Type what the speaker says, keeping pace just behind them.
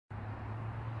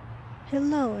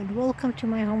Hello and welcome to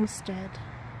my homestead.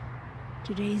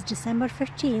 Today is December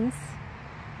 15th.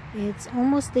 It's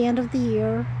almost the end of the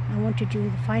year. I want to do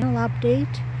the final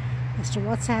update as to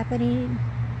what's happening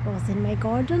both in my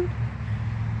garden,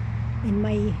 in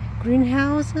my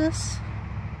greenhouses,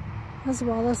 as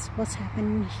well as what's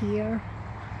happening here.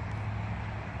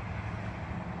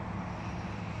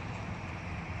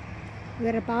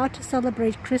 We're about to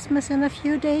celebrate Christmas in a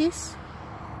few days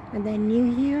and then New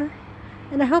Year.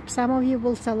 And I hope some of you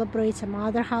will celebrate some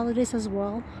other holidays as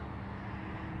well.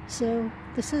 So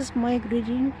this is my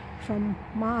greeting from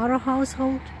our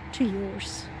household to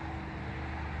yours.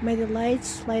 May the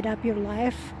lights light up your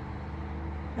life,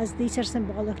 as these are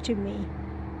symbolic to me.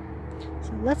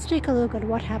 So let's take a look at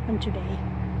what happened today.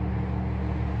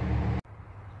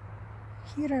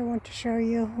 Here I want to show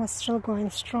you what's still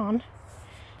going strong,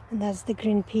 and that's the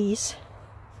green peas.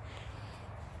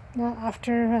 Now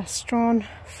after a strong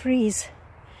freeze,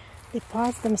 the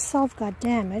pods themselves got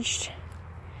damaged.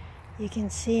 You can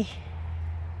see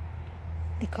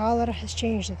the color has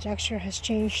changed, the texture has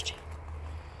changed,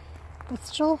 but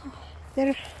still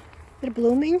they're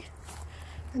blooming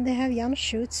and they have young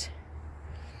shoots.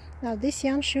 Now these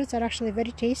young shoots are actually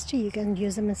very tasty. You can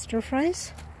use them in stir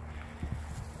fries.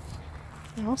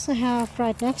 I also have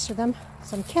right next to them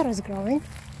some carrots growing.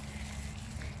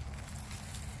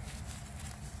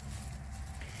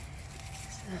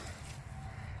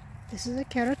 This is a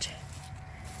carrot.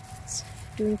 It's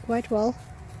doing quite well.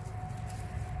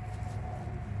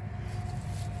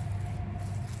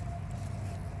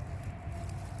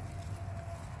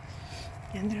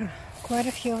 And there are quite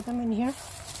a few of them in here.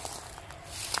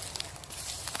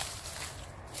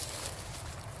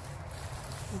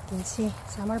 You can see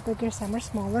some are bigger, some are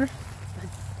smaller, but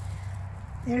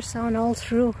they're sown all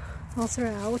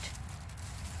throughout.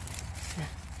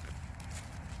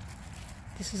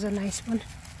 This is a nice one.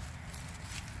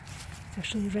 It's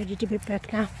actually ready to be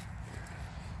picked now.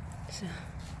 So,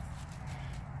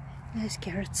 nice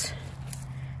carrots.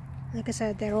 Like I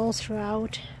said, they're all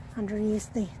throughout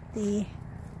underneath the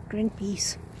green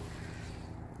peas.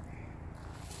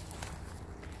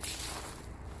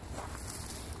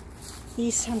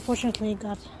 These unfortunately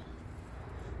got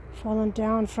fallen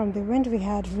down from the wind. We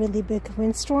had really big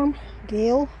windstorm,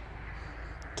 gale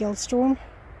storm.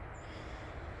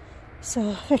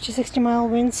 So 50-60 mile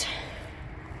winds,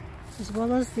 as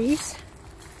well as these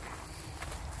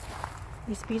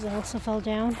peas also fell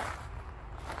down,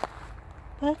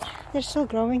 but they're still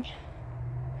growing.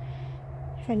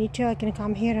 If I need to, I can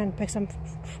come here and pick some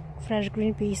fresh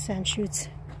green peas and shoots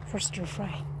for stir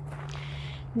fry.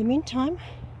 In the meantime,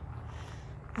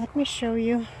 let me show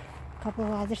you a couple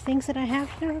of other things that I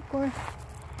have here. Where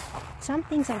some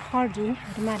things are hardy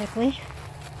automatically.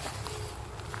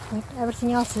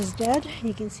 Everything else is dead.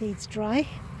 You can see it's dry,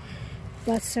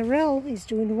 but sorrel is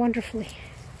doing wonderfully.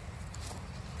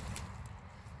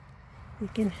 You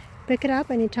can pick it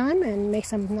up anytime and make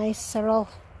some nice sorrel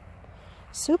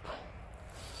soup.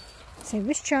 Same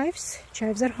with chives.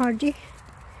 Chives are hardy.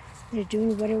 They're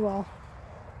doing very well.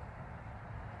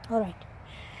 Alright,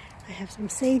 I have some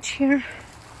sage here.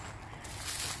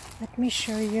 Let me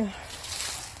show you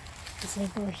as I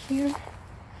go here.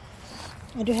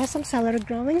 I do have some celery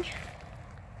growing.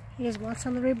 Here's one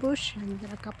celery bush, and there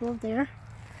are a couple of there.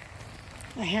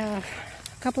 I have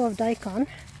a couple of daikon.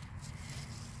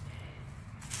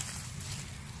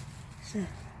 So,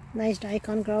 nice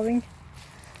daikon growing.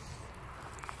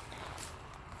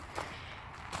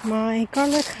 My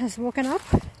garlic has woken up.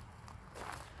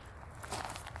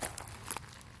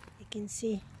 You can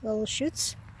see little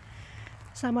shoots.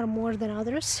 Some are more than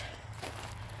others.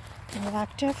 They're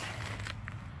active.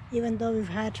 Even though we've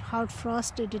had hard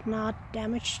frost, it did not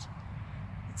damage.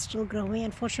 It's still growing,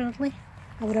 unfortunately.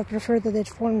 I would have preferred that it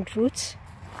formed roots.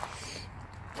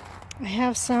 I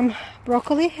have some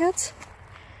broccoli heads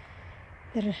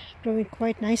that are growing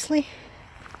quite nicely.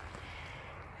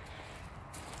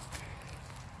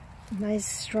 Nice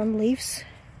strong leaves.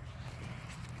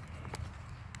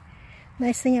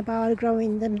 Nice thing about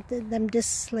growing them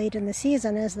this late in the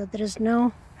season is that there is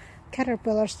no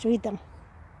caterpillars to eat them.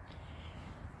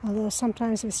 Although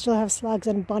sometimes we still have slugs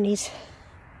and bunnies.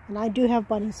 And I do have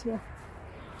bunnies here.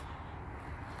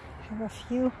 I have a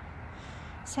few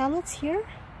salads here.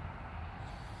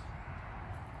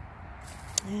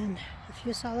 And a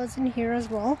few salads in here as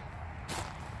well.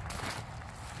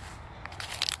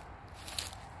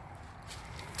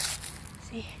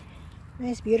 See,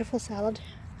 nice beautiful salad.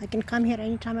 I can come here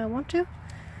anytime I want to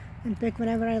and pick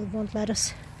whenever I want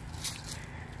lettuce.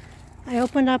 I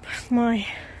opened up my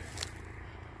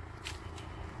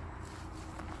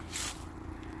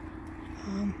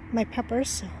my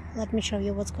peppers. let me show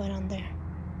you what's going on there.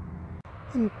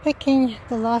 I'm picking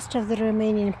the last of the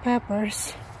remaining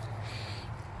peppers.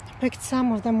 I picked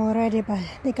some of them already, but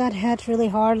they got hit really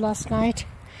hard last night.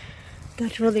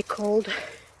 Got really cold.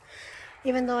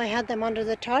 Even though I had them under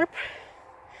the tarp,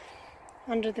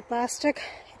 under the plastic,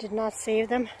 it did not save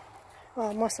them.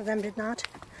 Well, most of them did not.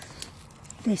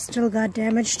 They still got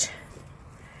damaged.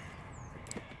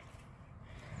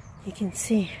 You can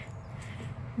see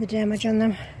the damage on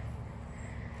them.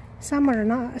 Some are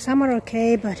not, some are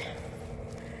okay, but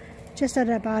just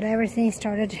about everything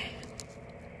started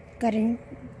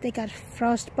they got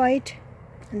frostbite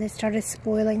and they started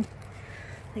spoiling.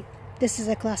 Like, this is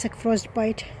a classic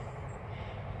frostbite.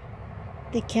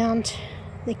 They can't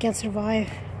survive,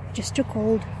 just too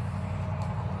cold.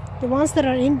 The ones that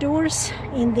are indoors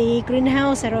in the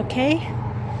greenhouse are okay,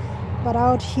 but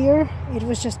out here it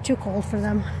was just too cold for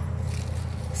them.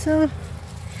 So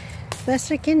the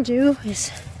best I can do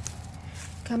is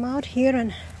come out here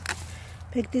and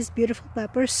pick these beautiful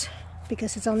peppers,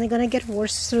 because it's only gonna get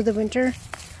worse through the winter.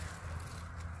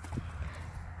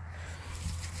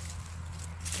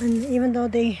 And even though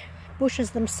the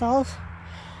bushes themselves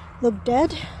look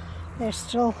dead, they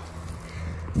still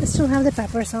have the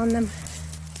peppers on them.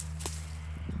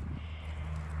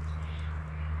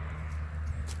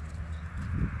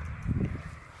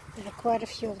 There are quite a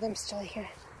few of them still here.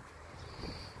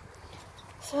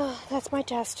 So that's my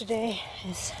task today,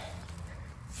 is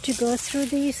to go through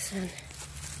these and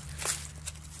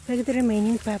pick the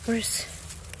remaining peppers.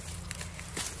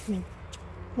 I mean,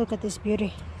 look at this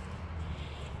beauty.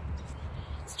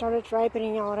 It started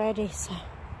ripening already, so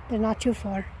they're not too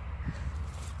far.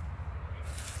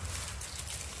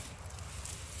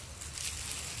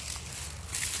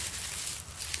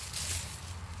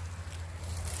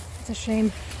 It's a shame.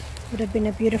 It would have been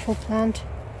a beautiful plant.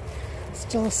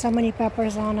 Still so many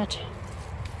peppers on it.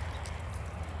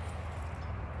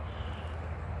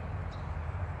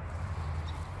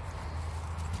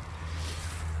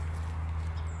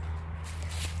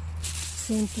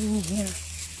 Same thing here.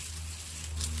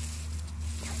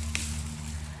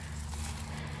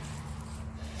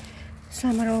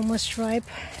 Some are almost ripe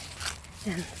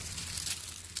and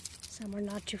some are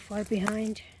not too far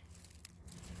behind.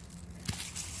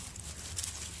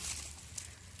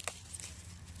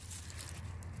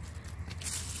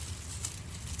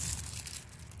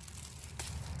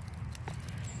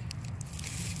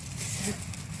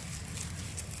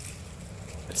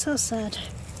 So sad.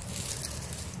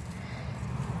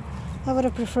 I would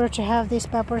have preferred to have these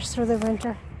peppers through the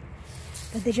winter,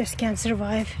 but they just can't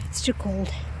survive. It's too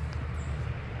cold.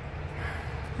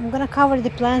 I'm gonna cover the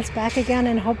plants back again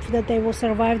and hope that they will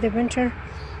survive the winter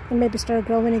and maybe start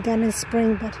growing again in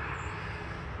spring, but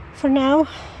for now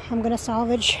I'm gonna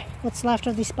salvage what's left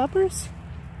of these peppers,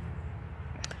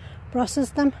 process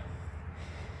them,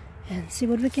 and see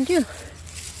what we can do.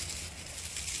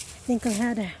 I think I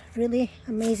had a really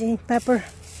amazing pepper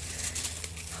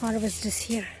harvest this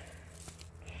year.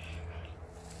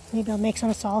 Maybe I'll make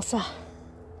some salsa.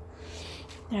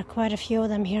 There are quite a few of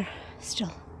them here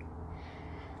still.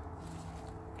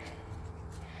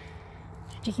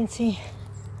 As you can see,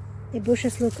 the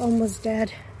bushes look almost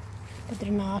dead, but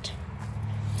they're not.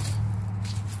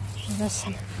 So that's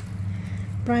some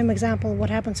prime example of what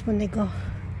happens when they go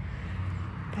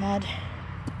bad.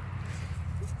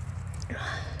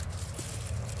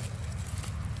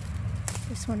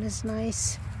 This one is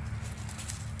nice.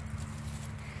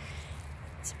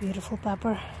 It's a beautiful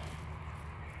pepper.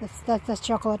 That's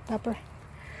chocolate pepper.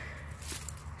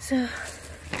 So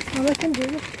all I can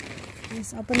do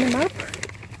is open them up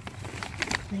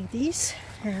like these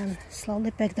and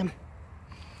slowly pick them.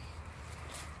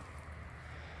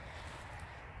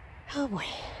 Oh boy.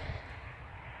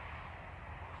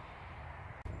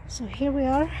 So here we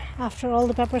are after all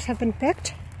the peppers have been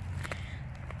picked.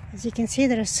 As you can see,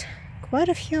 there's quite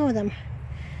a few of them.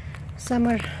 Some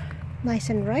are nice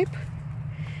and ripe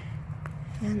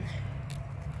and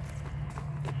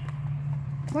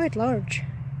quite large,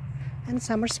 and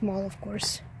some are small, of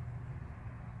course.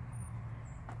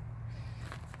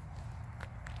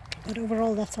 But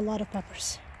overall, that's a lot of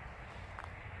peppers.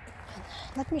 And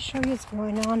let me show you what's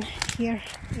going on here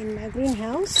in my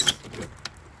greenhouse.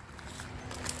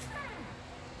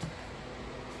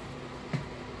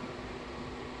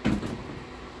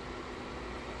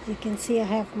 You can see I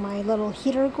have my little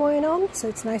heater going on, so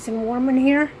it's nice and warm in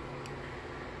here.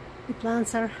 The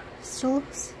plants are still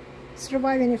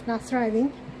surviving, if not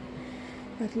thriving.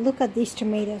 But look at these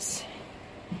tomatoes.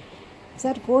 Is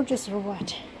that gorgeous or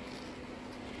what?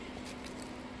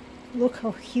 Look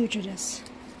how huge it is.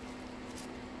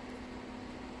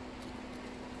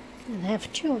 And I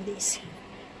have 2 of these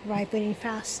ripening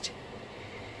fast.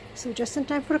 So just in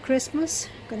time for Christmas,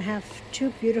 I'm gonna have 2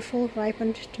 beautiful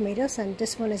ripened tomatoes, and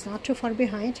this one is not too far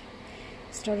behind.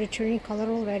 It started turning color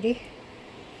already.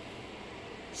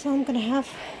 So I'm gonna have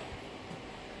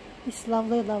these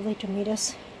lovely, lovely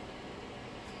tomatoes.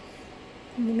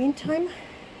 In the meantime,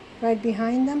 right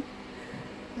behind them,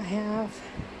 I have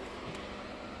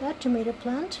that tomato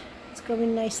plant. It's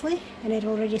growing nicely, and it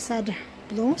already said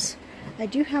blooms. I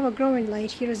do have a growing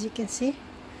light here, as you can see.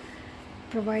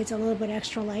 Provides a little bit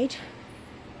extra light.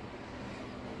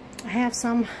 I have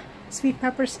some sweet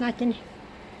pepper snacking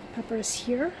peppers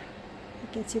here. You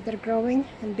can see they're growing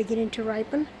and beginning to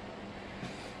ripen.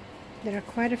 There are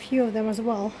quite a few of them as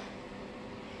well.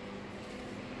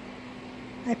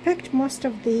 I picked most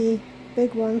of the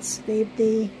big ones,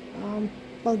 the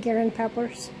Bulgarian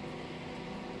peppers,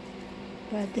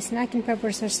 but the snacking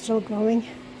peppers are still growing,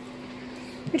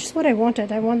 which is what I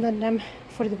wanted. I wanted them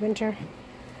for the winter.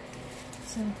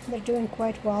 So they're doing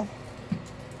quite well.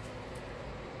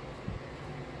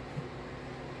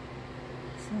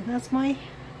 So that's my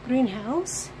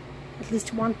greenhouse, at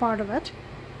least one part of it.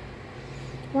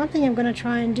 One thing I'm going to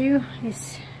try and do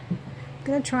is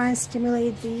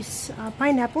stimulate these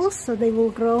pineapples so they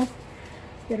will grow.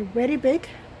 They're very big.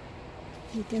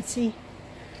 You can see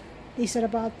these are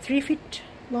about 3 feet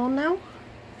long now.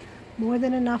 More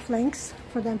than enough length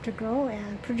for them to grow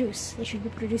and produce. They should be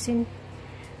producing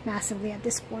massively at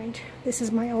this point. This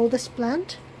is my oldest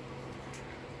plant,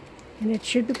 and it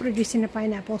should be producing a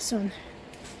pineapple soon.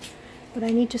 But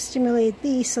I need to stimulate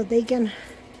these so they can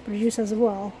produce as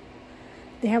well.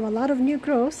 They have a lot of new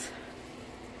growth.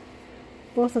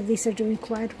 Both of these are doing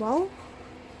quite well.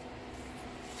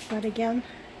 But again,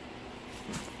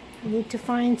 I need to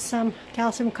find some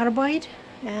calcium carbide,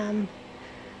 and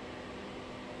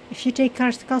if you take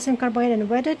calcium carbide and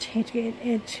wet it,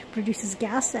 it produces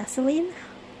gas, acetylene,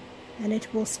 and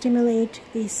it will stimulate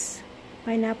these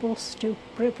pineapples to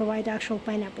provide actual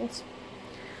pineapples.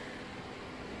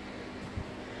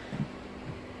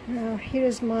 Now here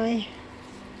is my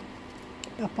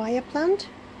papaya plant.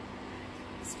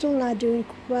 Still not doing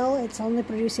well. It's only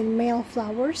producing male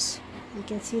flowers. You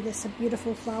can see this is a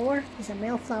beautiful flower. It's a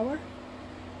male flower.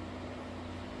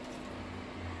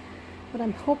 But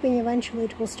I'm hoping eventually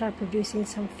it will start producing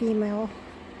some female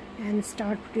and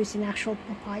start producing actual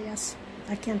papayas.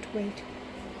 I can't wait.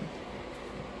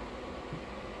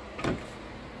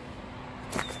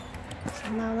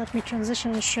 So now let me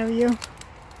transition and show you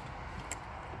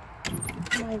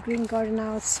my green garden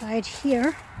outside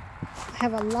here. I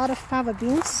have a lot of fava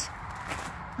beans.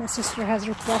 My sister has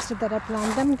requested that I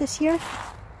plant them this year.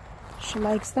 She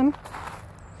likes them.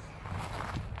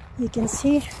 You can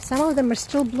see some of them are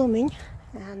still blooming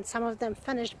and some of them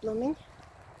finished blooming.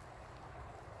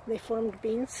 They formed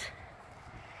beans.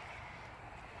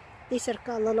 These are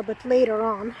a little bit later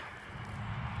on,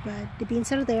 but the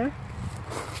beans are there.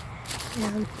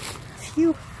 And a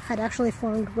few had actually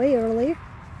formed way earlier.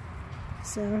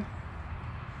 So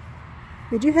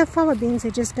we do have fava beans,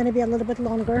 they're just going to be a little bit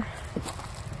longer.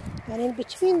 And in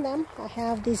between them, I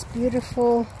have these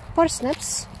beautiful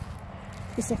parsnips.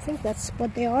 I think that's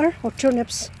what they are, or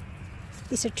turnips.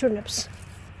 These are turnips.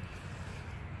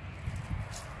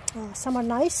 Some are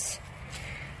nice,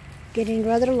 getting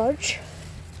rather large.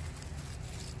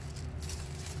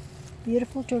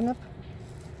 Beautiful turnip.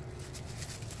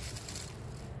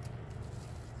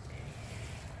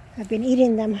 I've been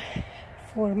eating them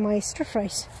for my stir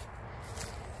fries.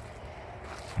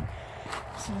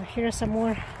 So here are some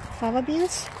more fava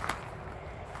beans.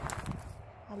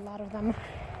 A lot of them.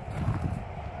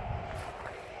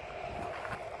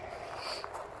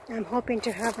 I'm hoping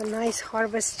to have a nice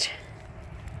harvest.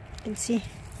 You can see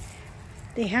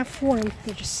they have formed.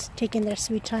 They're just taking their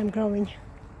sweet time growing.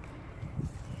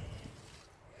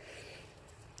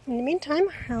 In the meantime,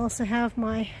 I also have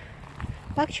my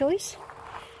bok choys.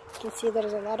 You can see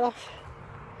there's a lot of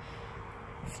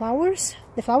flowers.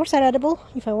 The flowers are edible.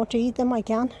 If I want to eat them, I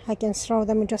can. I can throw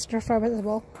them into stir fry as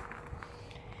well.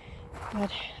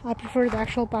 But I prefer the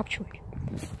actual bok choy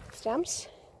stems.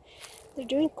 They're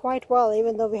doing quite well,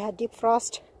 even though we had deep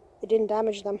frost. It didn't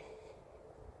damage them.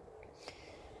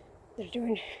 They're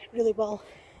doing really well.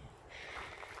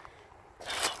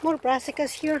 More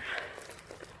brassicas here.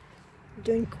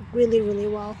 Doing really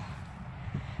well.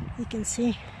 You can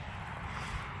see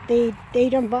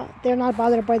they're not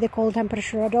bothered by the cold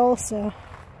temperature at all, so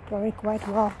growing quite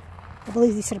well. I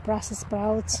believe these are Brussels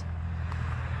sprouts.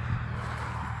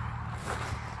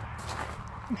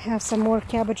 I have some more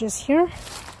cabbages here.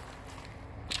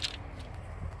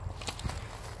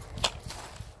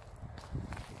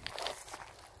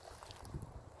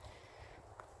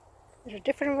 There are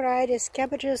different varieties: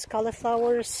 cabbages,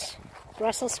 cauliflowers,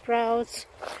 Brussels sprouts,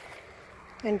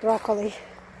 and broccoli.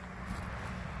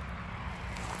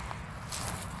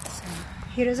 So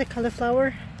here is a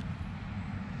cauliflower.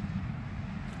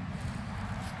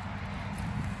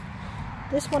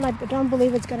 This one I don't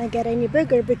believe it's gonna get any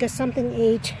bigger because something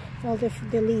ate all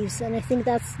the leaves, and I think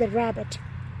that's the rabbit.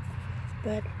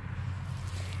 But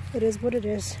it is what it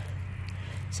is.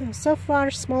 So far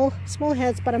small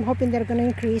heads, but I'm hoping they're gonna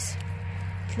increase.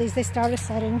 At least they started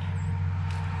setting.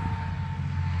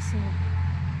 So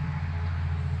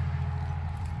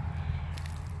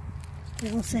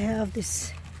we also have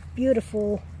this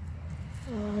beautiful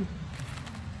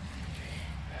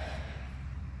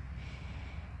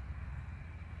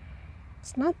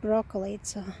it's not broccoli,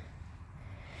 it's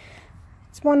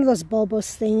one of those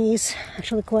bulbous thingies.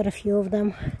 Actually quite a few of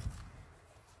them.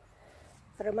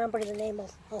 If I remember the name,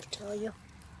 I'll tell you.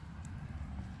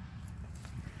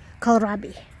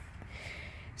 Kohlrabi.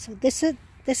 So this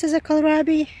is a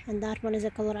kohlrabi, and that one is a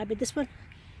kohlrabi.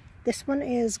 This one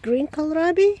is green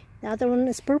kohlrabi. The other one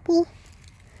is purple,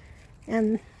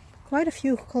 and quite a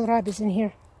few kohlrabis in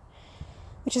here,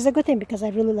 which is a good thing because I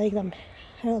really like them.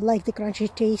 I like the crunchy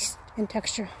taste and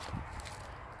texture.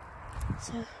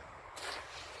 So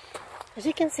as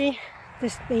you can see,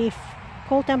 the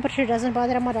cold temperature doesn't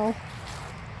bother them at all.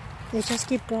 They just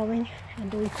keep growing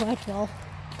and doing quite well.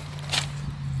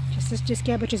 Just as this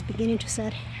cabbage is beginning to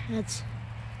set heads.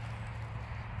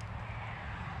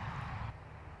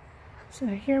 So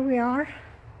here we are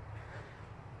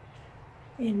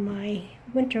in my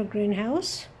winter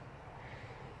greenhouse.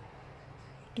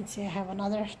 You can see I have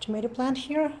another tomato plant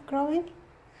here growing.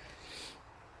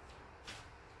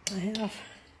 I have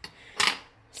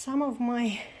some of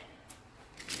my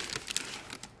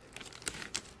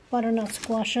butternut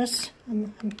squashes.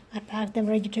 I packed them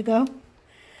ready to go.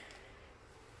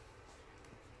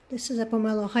 This is a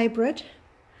pomelo hybrid.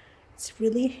 It's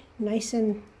really nice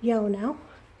and yellow now.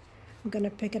 I'm gonna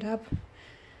pick it up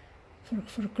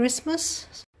for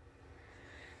Christmas.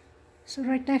 So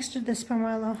right next to this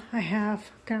pomelo I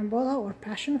have carambola or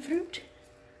passion fruit.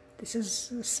 This is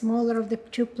the smaller of the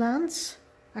two plants.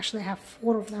 Actually I have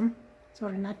 4 of them.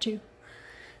 Sorry, not 2.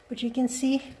 But you can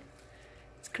see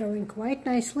it's growing quite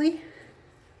nicely.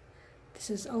 This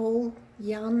is all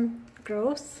young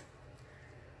growth,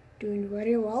 doing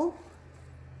very well.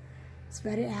 It's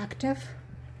very active,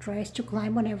 tries to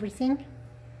climb on everything.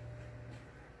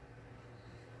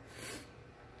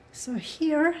 So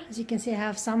here, as you can see, I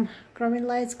have some growing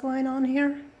lights going on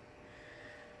here.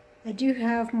 I do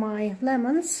have my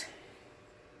lemons.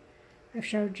 I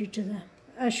showed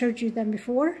you them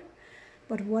before.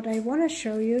 But what I want to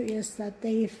show you is that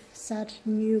they've set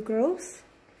new growth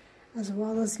as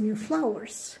well as new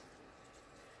flowers.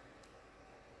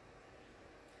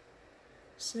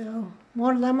 So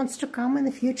more lemons to come in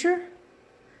the future.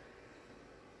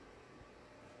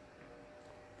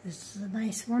 This is a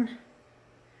nice one.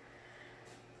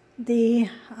 The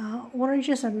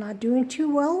oranges are not doing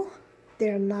too well.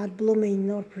 They're not blooming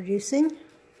nor producing.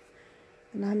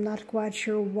 And I'm not quite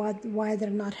sure why they're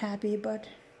not happy, but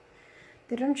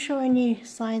they don't show any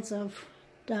signs of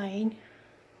dying.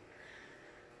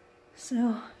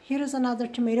 So here is another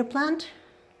tomato plant.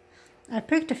 I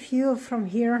picked a few from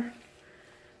here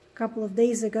a couple of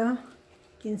days ago.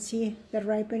 You can see they're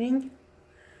ripening.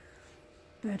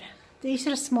 But these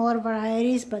are smaller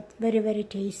varieties, but very, very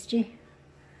tasty.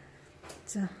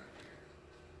 So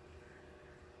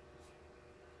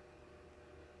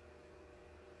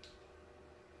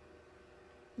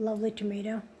lovely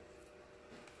tomato.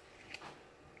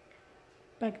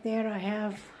 Back there I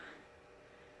have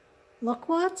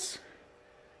loquats.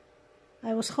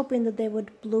 I was hoping that they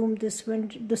would bloom this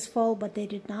fall, but they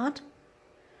did not.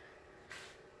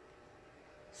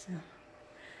 So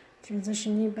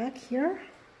transitioning back here,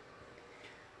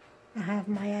 I have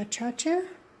my achacha.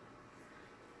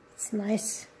 It's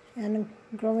nice and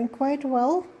growing quite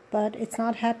well, but it's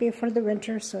not happy for the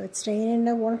winter, so it's staying in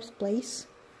a warm place.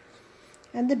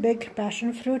 And the big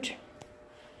passion fruit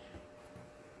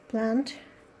plant,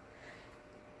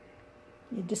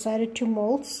 it decided to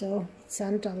molt, so it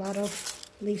sent a lot of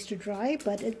leaves to dry,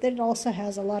 but it also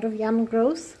has a lot of young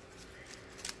growth,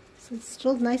 so it's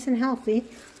still nice and healthy.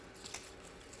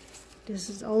 This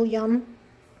is all young.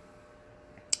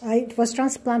 It was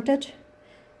transplanted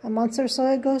a month or so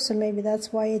ago, so maybe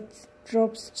that's why it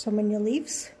drops so many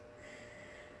leaves.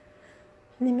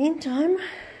 In the meantime,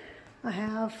 I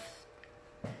have,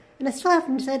 and I still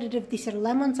haven't decided if these are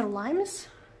lemons or limes,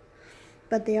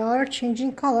 but they are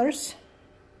changing colors.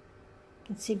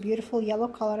 You can see beautiful yellow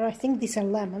color. I think these are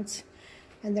lemons,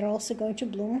 and they're also going to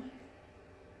bloom.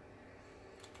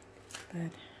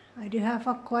 But I do have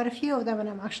quite a few of them, and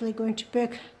I'm actually going to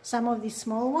pick some of these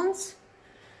small ones.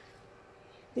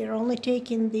 They're only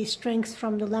taking the strength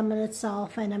from the lemon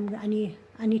itself, and I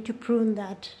need to prune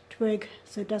that twig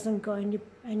so it doesn't go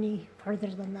any further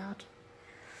than that.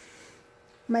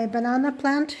 My banana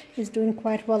plant is doing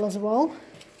quite well as well.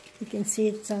 You can see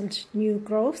it's on new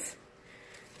growth,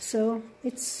 so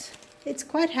it's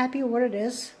quite happy where it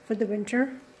is for the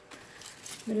winter.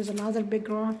 There is another big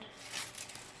one.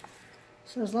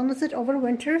 So as long as it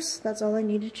overwinters, that's all I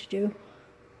needed to do.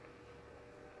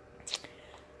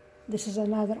 This is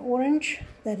another orange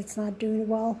that it's not doing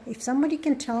well. If somebody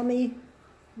can tell me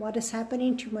what is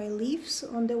happening to my leaves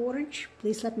on the orange,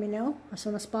 please let me know as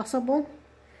soon as possible.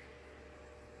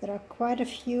 There are quite a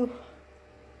few,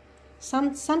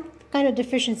 some kind of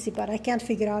deficiency, but I can't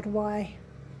figure out why.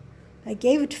 I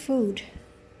gave it food.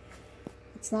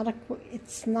 It's not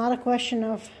a question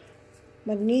of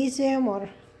magnesium or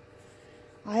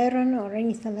iron or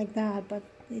anything like that, but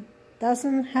it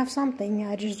doesn't have something.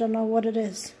 I just don't know what it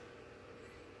is.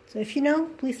 So if you know,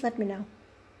 please let me know.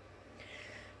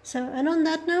 So, and on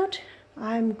that note,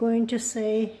 I'm going to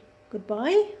say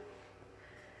goodbye.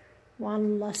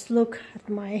 One last look at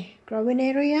my growing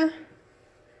area.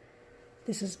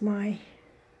 This is my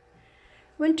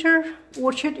winter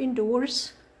orchard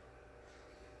indoors.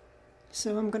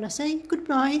 So I'm gonna say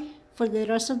goodbye for the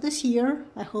rest of this year.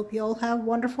 I hope you all have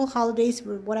wonderful holidays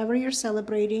with whatever you're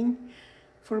celebrating.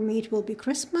 For me, it will be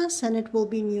Christmas and it will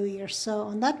be New Year. So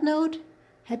on that note,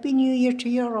 Happy New Year to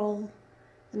you all.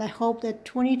 And I hope that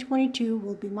 2022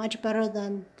 will be much better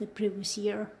than the previous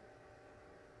year.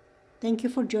 Thank you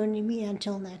for joining me.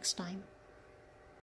 Until next time.